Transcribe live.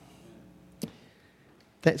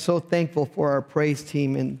So thankful for our praise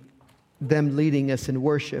team and them leading us in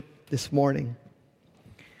worship this morning.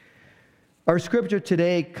 Our scripture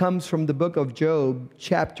today comes from the book of Job,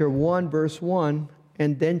 chapter 1, verse 1,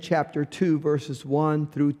 and then chapter 2, verses 1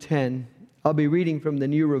 through 10. I'll be reading from the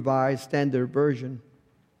New Revised Standard Version.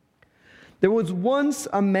 There was once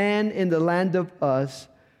a man in the land of Uz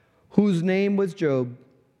whose name was Job.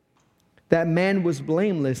 That man was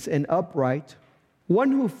blameless and upright,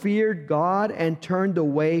 one who feared God and turned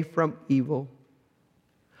away from evil.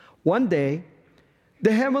 One day,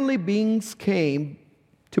 the heavenly beings came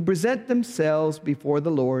to present themselves before the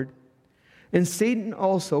Lord, and Satan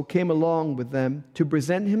also came along with them to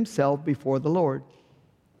present himself before the Lord.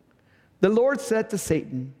 The Lord said to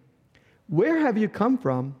Satan, "Where have you come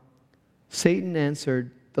from?" Satan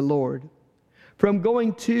answered the Lord, "From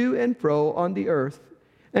going to and fro on the earth,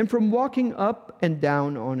 and from walking up and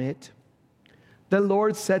down on it." The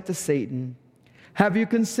Lord said to Satan, "Have you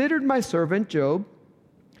considered my servant Job?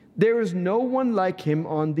 There is no one like him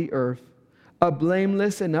on the earth, a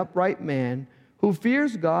blameless and upright man who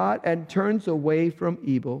fears God and turns away from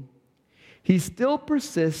evil. He still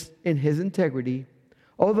persists in his integrity,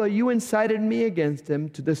 although you incited me against him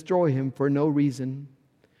to destroy him for no reason."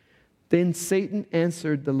 Then Satan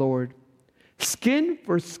answered the Lord, "Skin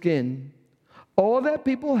for skin. All that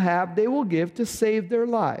people have they will give to save their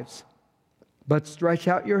lives. But stretch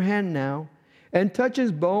out your hand now and touch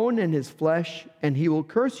his bone and his flesh, and he will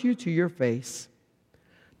curse you to your face."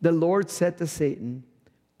 The Lord said to Satan,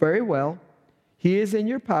 "Very well, he is in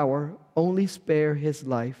your power, only spare his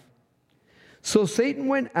life." So Satan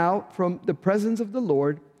went out from the presence of the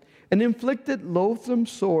Lord and inflicted loathsome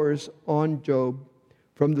sores on Job,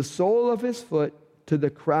 from the sole of his foot to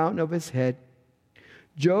the crown of his head.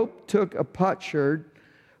 Job took a potsherd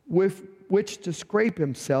with which to scrape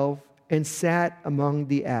himself and sat among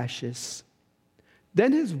the ashes.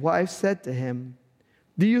 Then his wife said to him,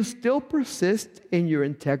 "Do you still persist in your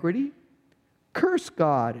integrity? Curse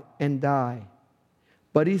God and die."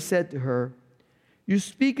 But he said to her, "You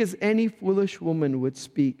speak as any foolish woman would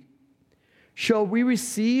speak. Shall we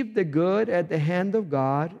receive the good at the hand of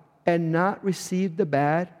God and not receive the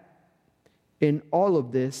bad?" In all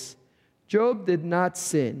of this, Job did not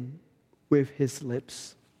sin with his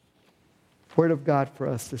lips. Word of God for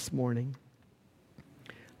us this morning.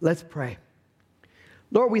 Let's pray.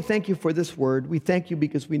 Lord, we thank you for this word. We thank you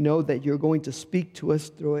because we know that you're going to speak to us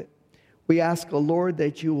through it. We ask, O Lord,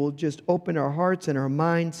 that you will just open our hearts and our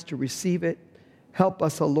minds to receive it. Help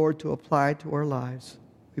us, O Lord, to apply it to our lives.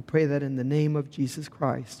 We pray that in the name of Jesus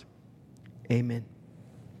Christ. Amen.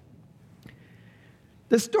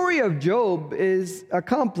 The story of Job is a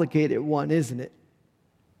complicated one, isn't it?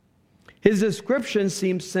 His description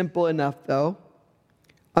seems simple enough, though.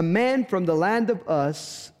 A man from the land of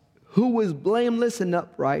Uz who was blameless and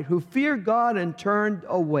upright, who feared God and turned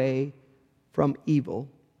away from evil.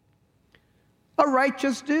 A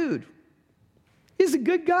righteous dude. He's a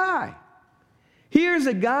good guy. Here's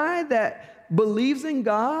a guy that believes in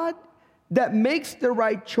God, that makes the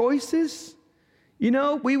right choices. You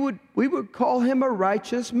know, we would call him a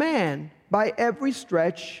righteous man by every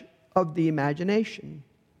stretch of the imagination.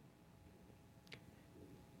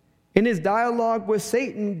 In his dialogue with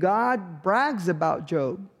Satan, God brags about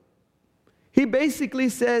Job. He basically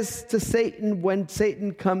says to Satan, when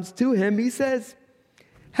Satan comes to him, he says,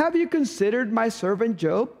 "Have you considered my servant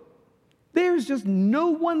Job? There's just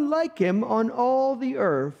no one like him on all the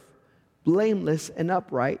earth, blameless and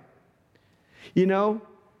upright." You know,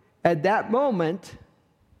 at that moment,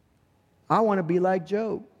 I want to be like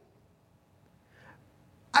Job.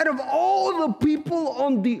 Out of all the people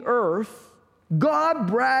on the earth, God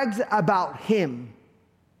brags about him.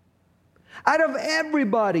 Out of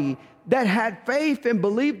everybody that had faith and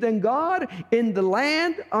believed in God in the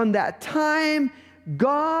land on that time,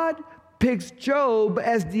 God picks Job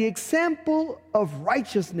as the example of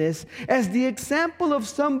righteousness, as the example of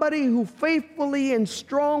somebody who faithfully and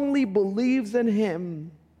strongly believes in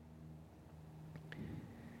him.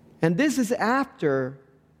 And this is after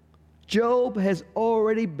Job has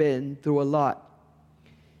already been through a lot.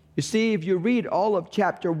 You see, if you read all of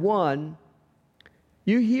chapter 1,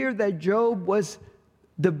 you hear that Job was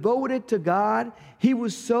devoted to God. He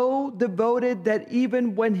was so devoted that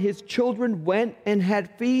even when his children went and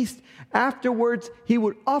had feasts, afterwards he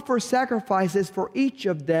would offer sacrifices for each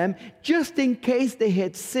of them just in case they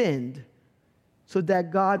had sinned, so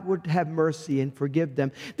that God would have mercy and forgive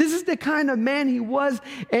them. This is the kind of man he was,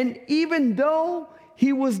 and even though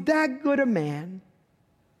he was that good a man,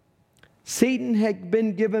 Satan had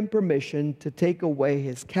been given permission to take away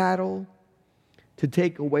his cattle, to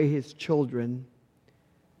take away his children,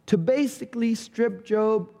 to basically strip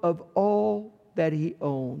Job of all that he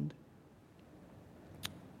owned.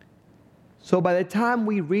 So by the time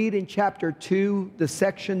we read in chapter 2, the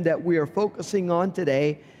section that we are focusing on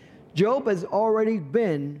today, Job has already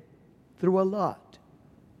been through a lot.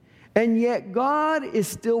 And yet God is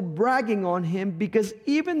still bragging on him, because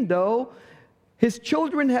even though his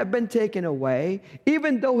children have been taken away,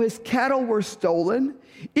 even though his cattle were stolen,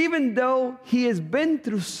 even though he has been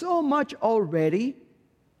through so much already,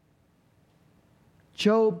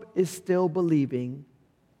 Job is still believing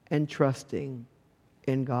and trusting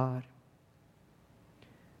in God.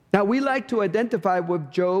 Now, we like to identify with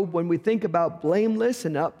Job when we think about blameless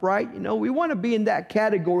and upright. We want to be in that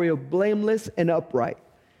category of blameless and upright.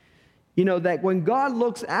 That when God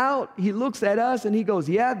looks out, he looks at us and he goes,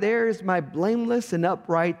 yeah, there's my blameless and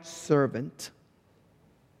upright servant.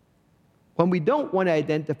 When we don't want to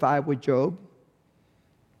identify with Job,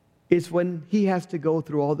 it's when he has to go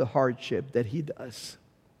through all the hardship that he does.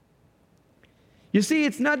 You see,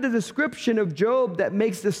 it's not the description of Job that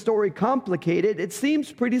makes the story complicated. It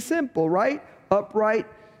seems pretty simple, right? Upright,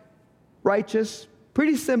 righteous,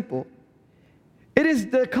 pretty simple. It is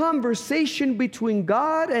the conversation between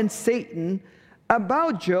God and Satan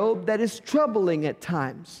about Job that is troubling at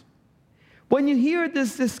times. When you hear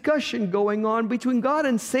this discussion going on between God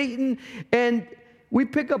and Satan, and we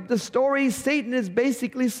pick up the story, Satan is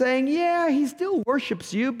basically saying, yeah, he still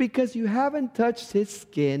worships you because you haven't touched his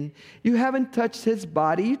skin. You haven't touched his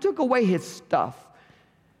body. You took away his stuff.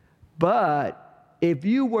 But if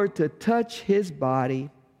you were to touch his body,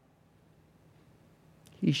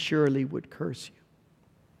 he surely would curse you.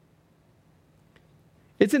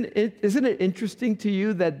 Isn't it interesting to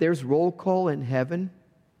you that there's roll call in heaven?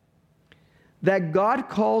 That God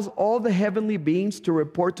calls all the heavenly beings to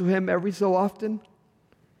report to him every so often?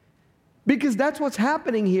 Because that's what's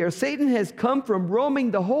happening here. Satan has come from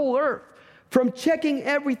roaming the whole earth, from checking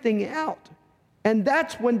everything out. And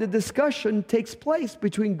that's when the discussion takes place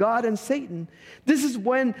between God and Satan. This is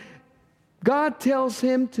when God tells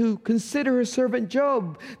him to consider his servant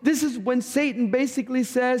Job. This is when Satan basically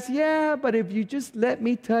says, yeah, but if you just let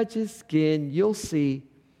me touch his skin, you'll see.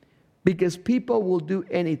 Because people will do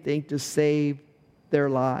anything to save their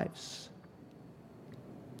lives.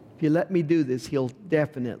 If you let me do this, he'll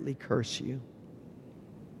definitely curse you.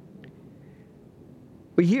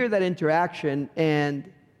 We hear that interaction,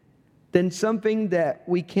 and then something that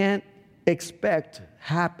we can't expect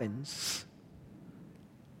happens.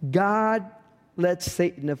 God lets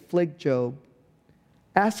Satan afflict Job,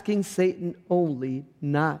 asking Satan only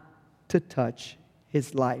not to touch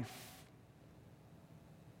his life.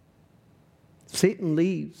 Satan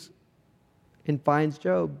leaves and finds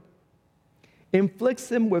Job, inflicts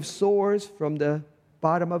him with sores from the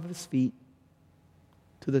bottom of his feet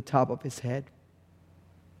to the top of his head.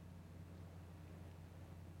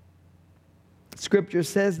 Scripture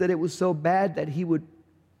says that it was so bad that he would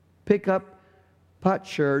pick up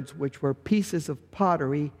potsherds, which were pieces of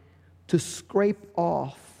pottery, to scrape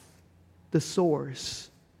off the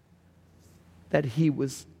sores that he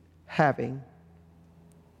was having.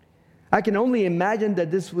 I can only imagine that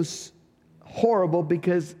this was horrible,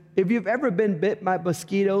 because if you've ever been bit by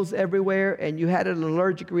mosquitoes everywhere and you had an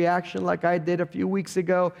allergic reaction like I did a few weeks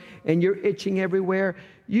ago and you're itching everywhere,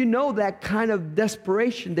 you know that kind of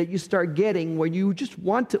desperation that you start getting where you just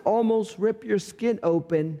want to almost rip your skin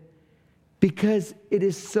open because it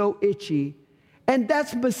is so itchy. And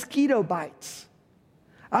that's mosquito bites.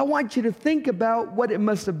 I want you to think about what it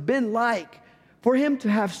must have been like for him to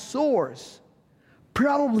have sores,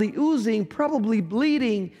 probably oozing, probably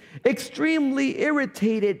bleeding, extremely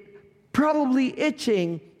irritated, probably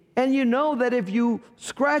itching. And you know that if you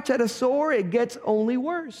scratch at a sore, it gets only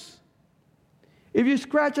worse. If you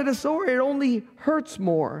scratch at a sore, it only hurts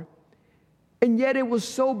more. And yet it was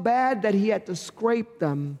so bad that he had to scrape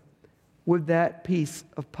them with that piece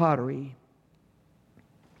of pottery.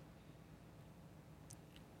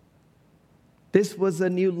 This was a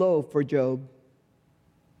new low for Job.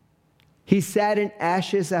 He sat in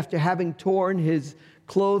ashes after having torn his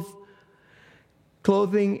clothing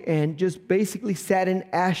and just basically sat in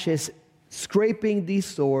ashes, scraping these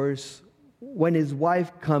sores, when his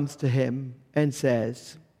wife comes to him and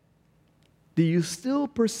says, "Do you still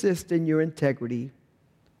persist in your integrity?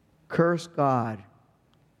 Curse God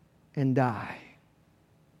and die."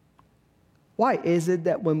 Why is it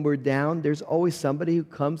that when we're down, there's always somebody who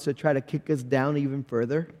comes to try to kick us down even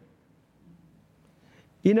further?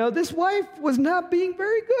 This wife was not being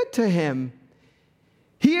very good to him.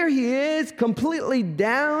 He Here he is, completely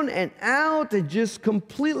down and out and just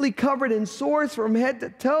completely covered in sores from head to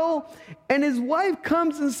toe. And his wife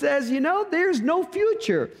comes and says, there's no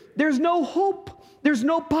future. There's no hope. There's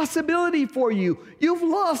no possibility for you. You've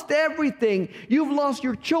lost everything. You've lost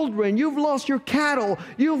your children. You've lost your cattle.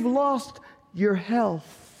 You've lost your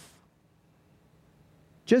health.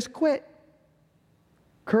 Just quit.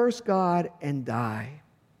 Curse God and die.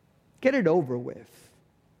 Get it over with.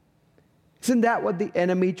 Isn't that what the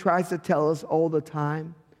enemy tries to tell us all the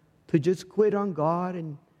time? To just quit on God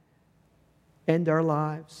and end our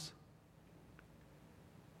lives.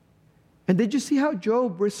 And did you see how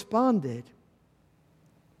Job responded?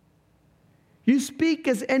 You speak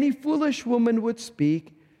as any foolish woman would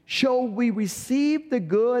speak. Shall we receive the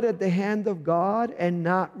good at the hand of God and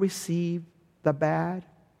not receive the bad?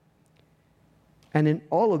 And in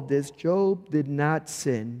all of this, Job did not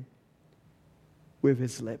sin with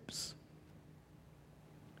his lips.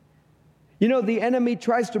 The enemy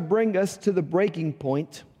tries to bring us to the breaking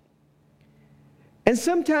point, and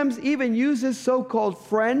sometimes even uses so-called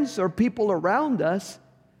friends or people around us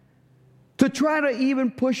to try to even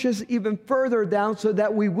push us even further down so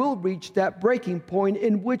that we will reach that breaking point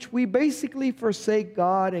in which we basically forsake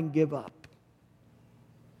God and give up.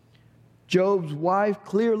 Job's wife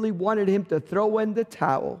clearly wanted him to throw in the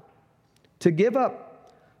towel, to give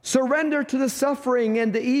up, surrender to the suffering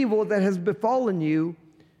and the evil that has befallen you.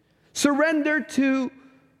 Surrender to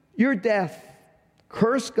your death,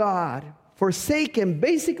 curse God, forsake Him,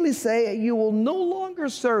 basically say you will no longer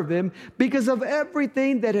serve Him because of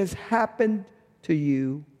everything that has happened to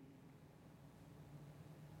you,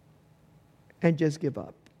 and just give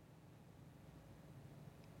up.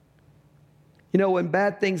 When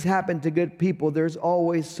bad things happen to good people, there's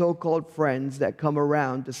always so-called friends that come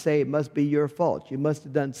around to say it must be your fault. You must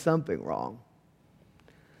have done something wrong.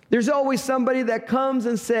 There's always somebody that comes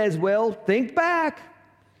and says, well, think back.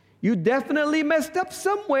 You definitely messed up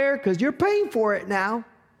somewhere because you're paying for it now.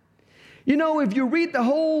 If you read the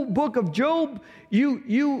whole book of Job,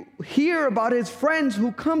 you hear about his friends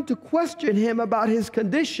who come to question him about his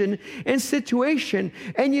condition and situation.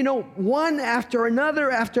 And one after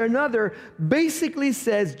another basically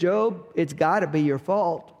says, Job, it's got to be your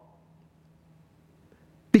fault.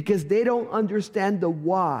 Because they don't understand the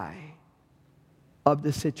why of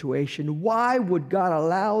the situation. Why would God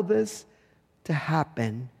allow this to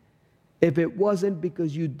happen if it wasn't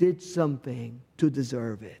because you did something to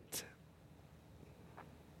deserve it?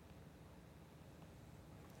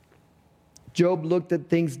 Job looked at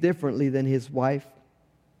things differently than his wife.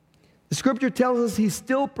 The scripture tells us he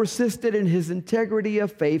still persisted in his integrity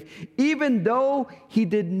of faith, even though he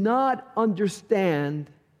did not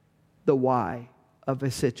understand the why of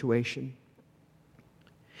a situation.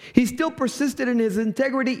 He still persisted in his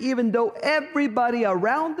integrity even though everybody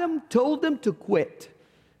around him told him to quit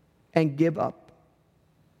and give up.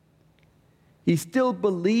 He still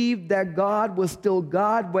believed that God was still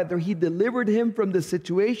God, whether He delivered him from the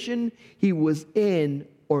situation he was in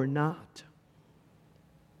or not.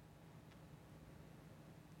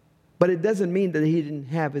 But it doesn't mean that he didn't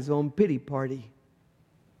have his own pity party.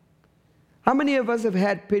 How many of us have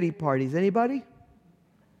had pity parties? Anybody?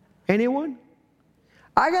 Anyone?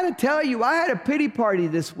 I got to tell you, I had a pity party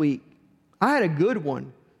this week. I had a good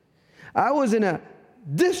one. I was in a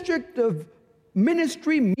district of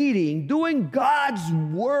ministry meeting doing God's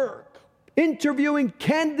work, interviewing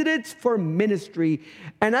candidates for ministry.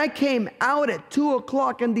 And I came out at 2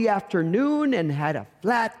 o'clock in the afternoon and had a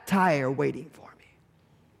flat tire waiting for me.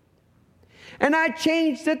 And I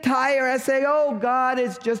changed the tire. I say, oh, God,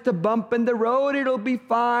 it's just a bump in the road. It'll be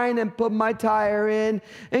fine. And put my tire in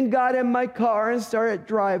and got in my car and started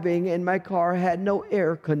driving. And my car had no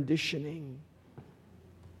air conditioning.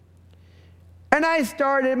 And I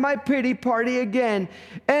started my pity party again.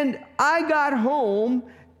 And I got home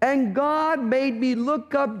and God made me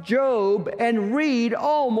look up Job and read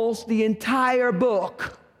almost the entire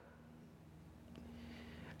book.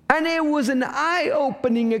 And it was an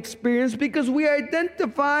eye-opening experience because we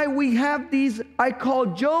have these, I call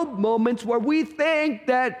Job moments, where we think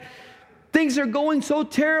that things are going so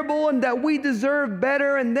terrible and that we deserve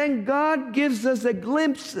better. And then God gives us a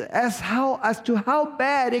glimpse as to how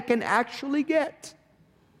bad it can actually get.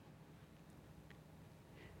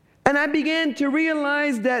 And I began to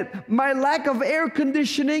realize that my lack of air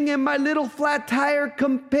conditioning and my little flat tire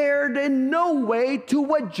compared in no way to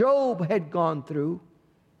what Job had gone through.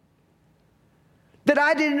 That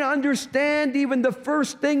I didn't understand even the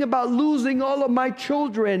first thing about losing all of my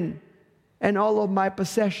children and all of my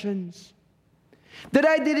possessions. That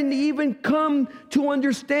I didn't even come to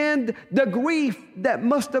understand the grief that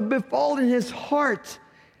must have befallen his heart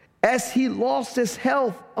as he lost his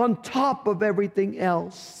health on top of everything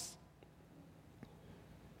else.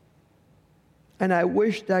 And I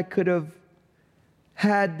wished I could have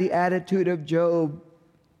had the attitude of Job,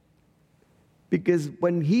 because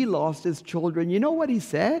when he lost his children, you know what he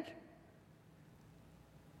said?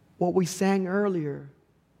 What we sang earlier.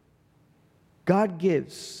 God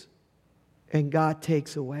gives and God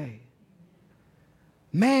takes away.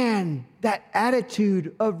 Man, that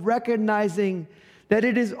attitude of recognizing that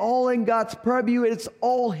it is all in God's purview, it's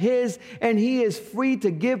all His, and He is free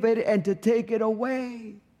to give it and to take it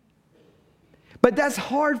away. But that's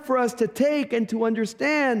hard for us to take and to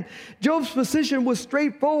understand. Job's position was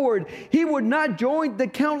straightforward. He would not join the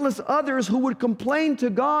countless others who would complain to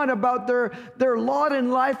God about their lot in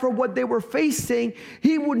life or what they were facing.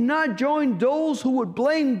 He would not join those who would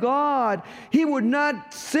blame God. He would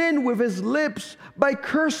not sin with his lips by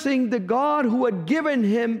cursing the God who had given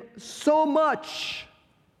him so much,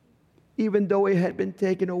 even though it had been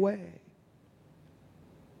taken away.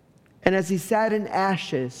 And as he sat in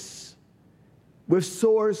ashes, with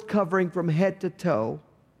sores covering from head to toe,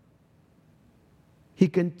 he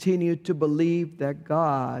continued to believe that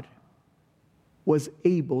God was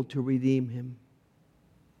able to redeem him.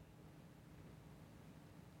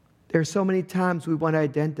 There are so many times we want to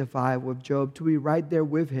identify with Job, to be right there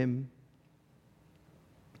with him,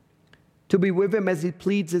 to be with him as he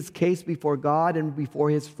pleads his case before God and before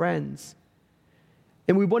his friends.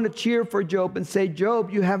 And we want to cheer for Job and say,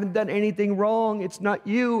 Job, you haven't done anything wrong. It's not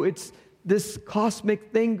you. It's this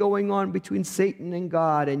cosmic thing going on between Satan and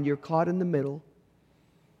God, and you're caught in the middle.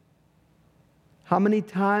 How many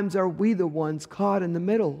times are we the ones caught in the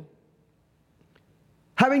middle?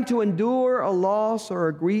 Having to endure a loss or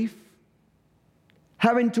a grief,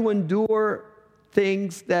 having to endure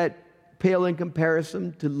things that pale in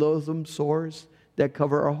comparison to loathsome sores that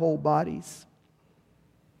cover our whole bodies.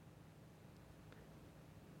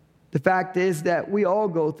 The fact is that we all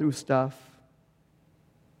go through stuff.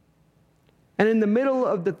 And in the middle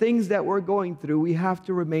of the things that we're going through, we have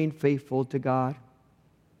to remain faithful to God.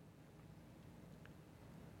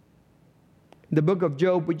 In the book of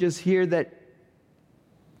Job, we just hear that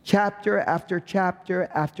chapter after chapter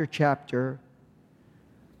after chapter,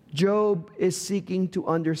 Job is seeking to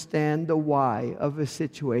understand the why of a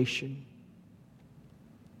situation.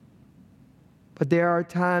 But there are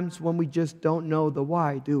times when we just don't know the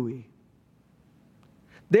why, do we?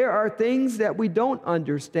 There are things that we don't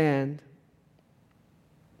understand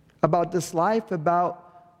about this life,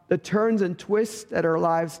 about the turns and twists that our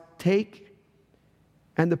lives take,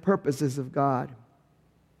 and the purposes of God.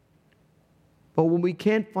 But when we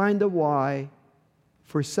can't find a why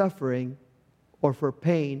for suffering or for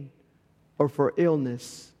pain or for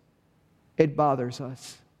illness, it bothers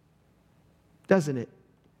us, doesn't it?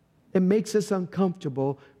 It makes us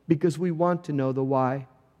uncomfortable because we want to know the why.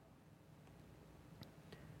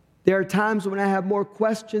 There are times when I have more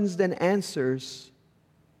questions than answers.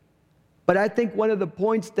 But I think one of the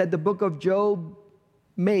points that the book of Job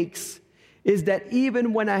makes is that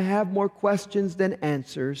even when I have more questions than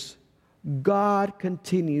answers, God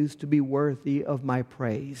continues to be worthy of my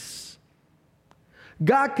praise.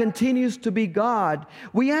 God continues to be God.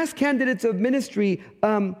 We ask candidates of ministry,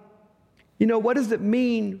 what does it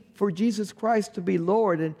mean for Jesus Christ to be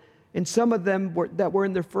Lord? And some of them that were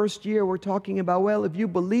in their first year were talking about, well, if you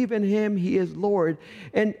believe in Him, He is Lord.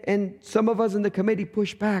 And some of us in the committee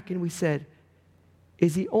pushed back and we said,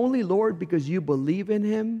 is He only Lord because you believe in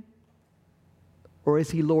Him? Or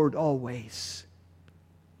is He Lord always?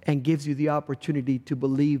 And gives you the opportunity to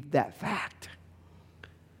believe that fact.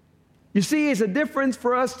 You see, it's a difference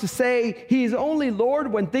for us to say He is only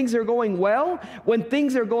Lord when things are going well, when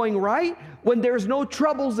things are going right, when there's no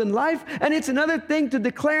troubles in life. And it's another thing to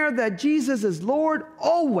declare that Jesus is Lord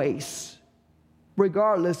always,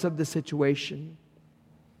 regardless of the situation.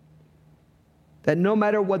 That no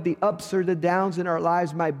matter what the ups or the downs in our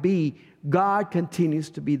lives might be, God continues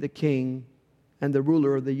to be the King and the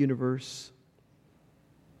ruler of the universe.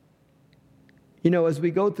 As we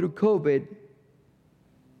go through COVID,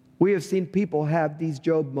 we have seen people have these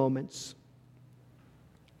Job moments.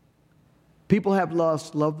 People have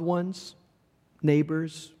lost loved ones,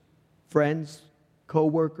 neighbors, friends,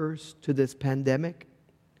 co-workers to this pandemic.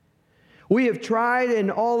 We have tried in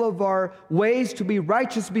all of our ways to be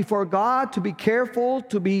righteous before God, to be careful,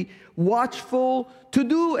 to be watchful, to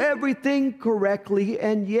do everything correctly,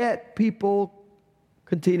 and yet people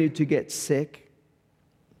continue to get sick.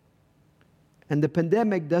 And the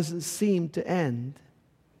pandemic doesn't seem to end,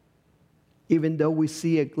 even though we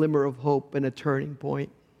see a glimmer of hope and a turning point.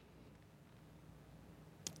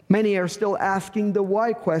 Many are still asking the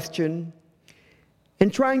why question,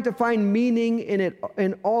 and trying to find meaning in it,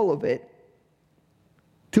 in all of it,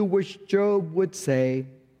 to which Job would say,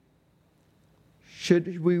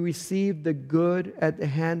 should we receive the good at the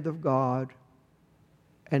hand of God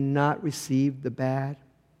and not receive the bad?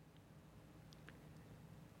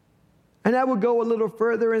 And I would go a little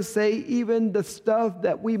further and say even the stuff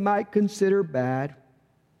that we might consider bad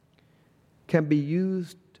can be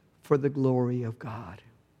used for the glory of God.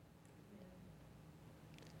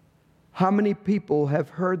 How many people have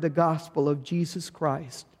heard the gospel of Jesus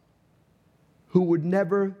Christ who would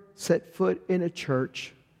never set foot in a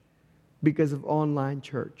church because of online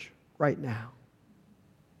church right now?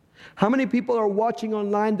 How many people are watching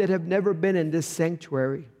online that have never been in this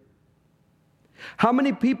sanctuary? How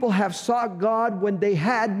many people have sought God when they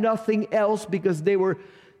had nothing else because they were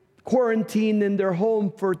quarantined in their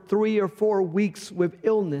home for 3 or 4 weeks with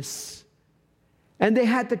illness, and they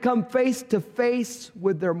had to come face to face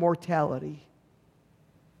with their mortality?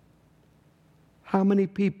 How many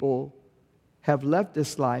people have left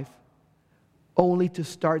this life only to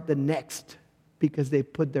start the next because they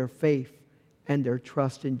put their faith and their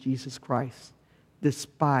trust in Jesus Christ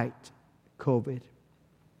despite COVID?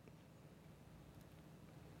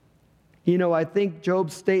 You know, I think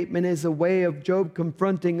Job's statement is a way of Job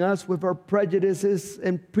confronting us with our prejudices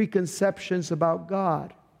and preconceptions about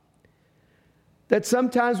God. That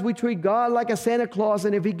sometimes we treat God like a Santa Claus,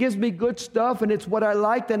 and if He gives me good stuff and it's what I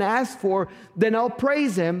liked and asked for, then I'll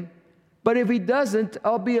praise Him. But if He doesn't,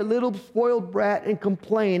 I'll be a little spoiled brat and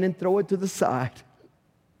complain and throw it to the side.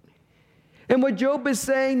 And what Job is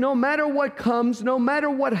saying, no matter what comes, no matter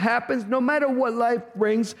what happens, no matter what life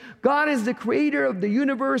brings, God is the creator of the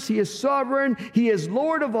universe. He is sovereign. He is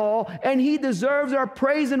Lord of all. And He deserves our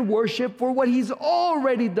praise and worship for what He's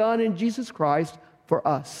already done in Jesus Christ for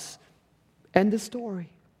us. End of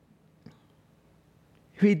story.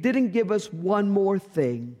 If He didn't give us one more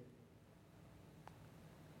thing,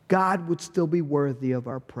 God would still be worthy of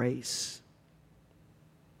our praise.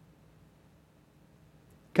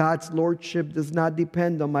 God's lordship does not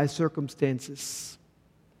depend on my circumstances.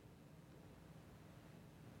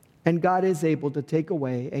 And God is able to take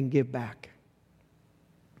away and give back.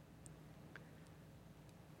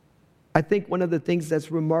 I think one of the things that's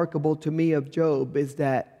remarkable to me of Job is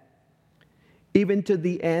that even to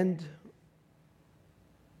the end,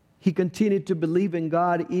 he continued to believe in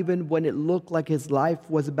God even when it looked like his life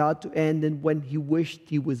was about to end and when he wished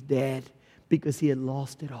he was dead because he had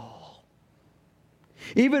lost it all.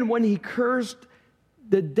 Even when he cursed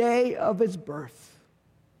the day of his birth,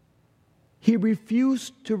 he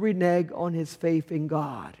refused to renege on his faith in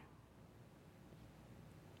God.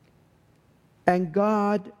 And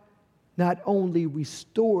God not only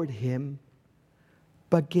restored him,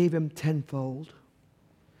 but gave him tenfold.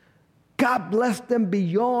 God blessed them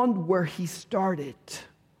beyond where he started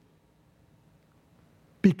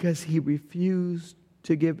because he refused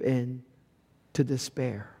to give in to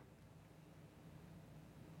despair.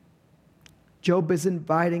 Job is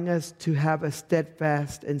inviting us to have a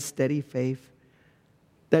steadfast and steady faith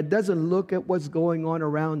that doesn't look at what's going on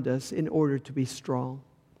around us in order to be strong,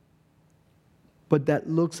 but that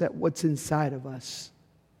looks at what's inside of us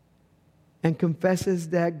and confesses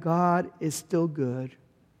that God is still good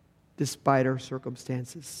despite our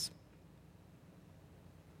circumstances.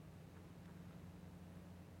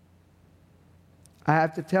 I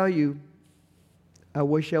have to tell you, I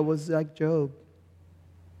wish I was like Job.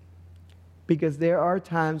 Because there are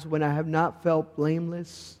times when I have not felt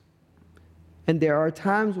blameless, and there are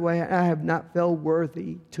times when I have not felt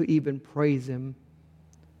worthy to even praise Him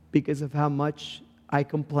because of how much I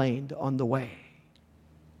complained on the way.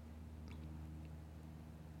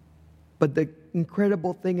 But the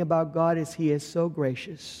incredible thing about God is He is so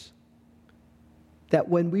gracious that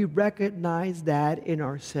when we recognize that in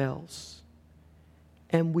ourselves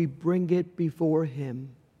and we bring it before Him,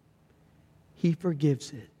 He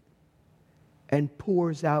forgives it and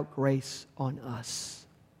pours out grace on us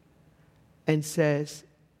and says,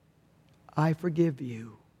 I forgive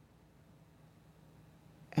you,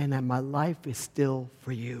 and my life is still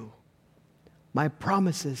for you. My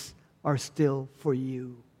promises are still for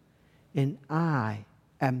you, and I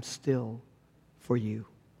am still for you.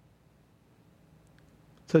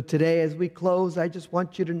 So today, as we close, I just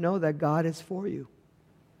want you to know that God is for you.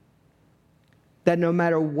 That no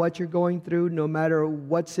matter what you're going through, no matter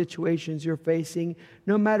what situations you're facing,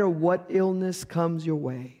 no matter what illness comes your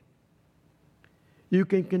way, you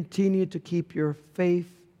can continue to keep your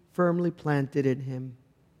faith firmly planted in Him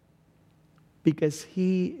because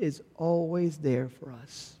He is always there for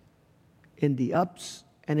us in the ups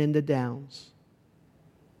and in the downs,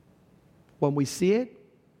 when we see it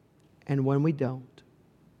and when we don't.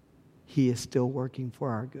 He is still working for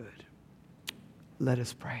our good. Let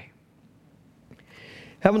us pray.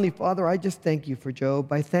 Heavenly Father, I just thank you for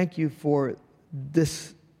Job. I thank you for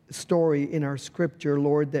this story in our scripture,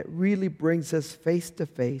 Lord, that really brings us face to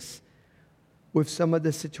face with some of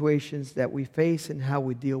the situations that we face and how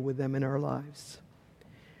we deal with them in our lives.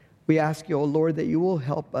 We ask you, O Lord, that you will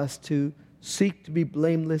help us to seek to be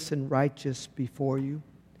blameless and righteous before you.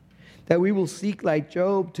 That we will seek, like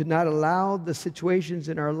Job, to not allow the situations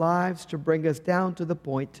in our lives to bring us down to the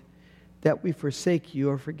point that we forsake you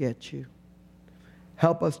or forget you.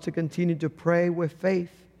 Help us to continue to pray with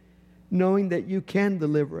faith, knowing that you can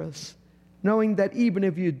deliver us, knowing that even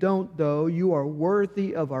if you don't, though, you are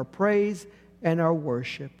worthy of our praise and our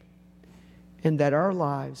worship, and that our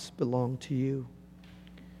lives belong to you.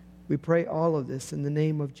 We pray all of this in the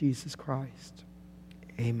name of Jesus Christ.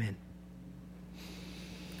 Amen.